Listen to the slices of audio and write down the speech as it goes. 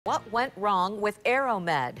What went wrong with Aero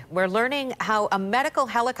Med? We're learning how a medical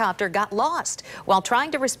helicopter got lost while trying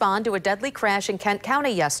to respond to a deadly crash in Kent County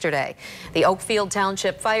yesterday. The Oakfield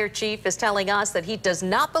Township Fire Chief is telling us that he does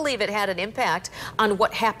not believe it had an impact on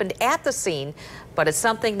what happened at the scene, but it's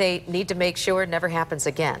something they need to make sure never happens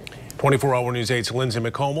again. 24-Hour News 8's Lindsay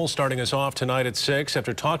McComal starting us off tonight at 6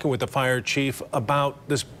 after talking with the fire chief about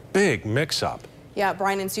this big mix-up. Yeah,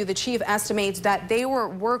 Brian and Sue, the chief estimates that they were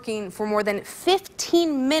working for more than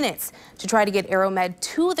 15 minutes to try to get Aero Med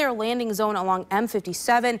to their landing zone along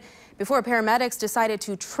M57 before paramedics decided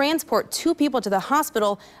to transport two people to the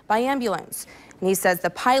hospital by ambulance. And he says the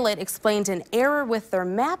pilot explained an error with their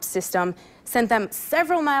map system sent them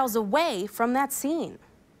several miles away from that scene.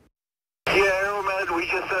 Yeah, Aero Med, we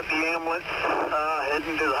just sent the ambulance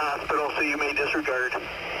heading to the hospital, so you may disregard.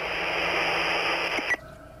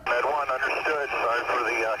 Med 1, understood. Sorry for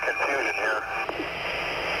the confusion here.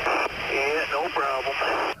 Yeah, no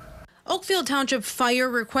problem. Oakfield Township Fire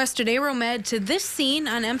requested Aero Med to this scene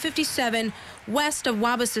on M57 west of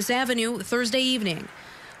Wabassis Avenue Thursday evening.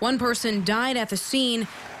 One person died at the scene.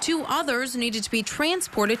 Two others needed to be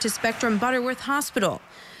transported to Spectrum Butterworth Hospital.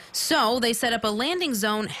 So they set up a landing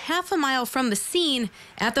zone half a mile from the scene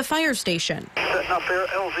at the fire station. Setting up there,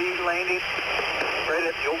 LZ landing right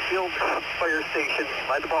at the Oakfield Fire Station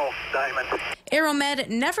by the ball diamond. Aero Med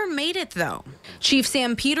never made it, though. Chief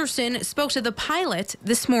Sam Peterson spoke to the pilot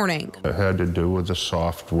this morning. It had to do with the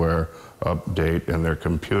software update in their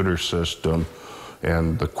computer system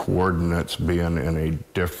and the coordinates being in a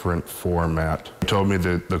different format. He told me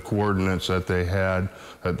that the coordinates that they had,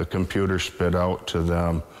 that the computer spit out to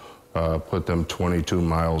them, put them 22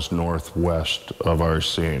 miles northwest of our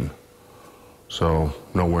scene. So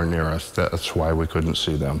nowhere near us. That's why we couldn't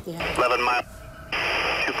see them. Yeah. 11 miles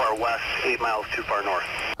too far west, 8 miles too far north.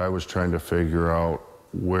 I was trying to figure out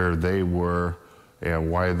where they were and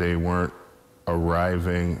why they weren't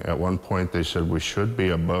arriving. At one point they said, we should be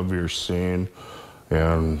above your scene.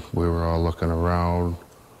 And we were all looking around,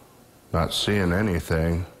 not seeing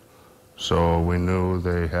anything. So we knew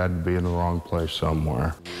they had to be in the wrong place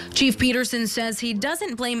somewhere. Chief Peterson says he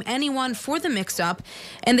doesn't blame anyone for the mix-up,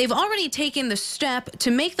 and they've already taken the step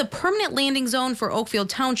to make the permanent landing zone for Oakfield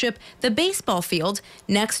Township the baseball field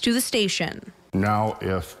next to the station. Now,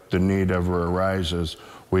 if the need ever arises,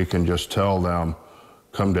 we can just tell them,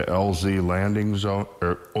 come to LZ landing zone,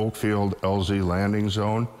 or Oakfield LZ landing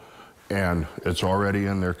zone, and it's already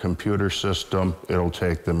in their computer system. It'll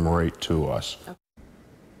take them right to us.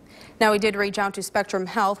 Now, we did reach out to Spectrum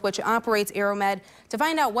Health, which operates Aero Med, to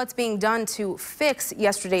find out what's being done to fix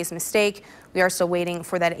yesterday's mistake. We are still waiting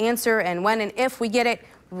for that answer, and when and if we get it,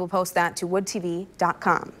 we will post that to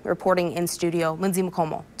woodtv.com. Reporting in studio, Lindsay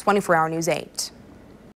McComal, 24-Hour News 8.